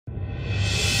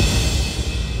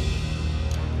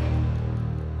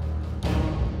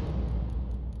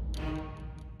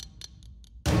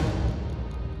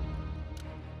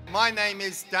My name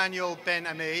is Daniel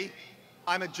Ben-Ami.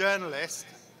 I'm a journalist,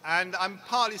 and I'm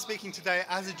partly speaking today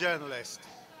as a journalist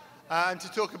and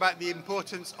to talk about the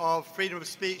importance of freedom of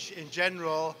speech in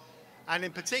general, and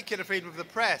in particular freedom of the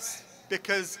press,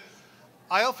 because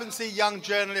I often see young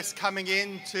journalists coming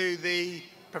into the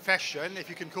profession, if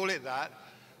you can call it that,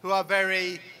 who are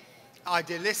very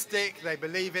idealistic. They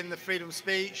believe in the freedom of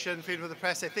speech and freedom of the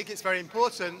press. They think it's very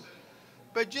important,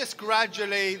 but just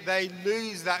gradually they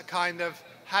lose that kind of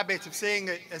habit of seeing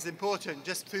it as important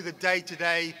just through the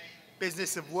day-to-day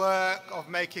business of work, of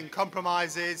making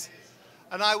compromises.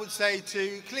 And I would say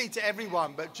clearly to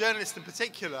everyone, but journalists in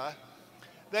particular,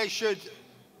 they should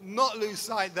not lose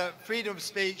sight that freedom of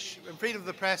speech and freedom of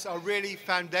the press are really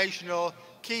foundational,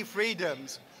 key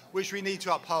freedoms which we need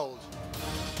to uphold.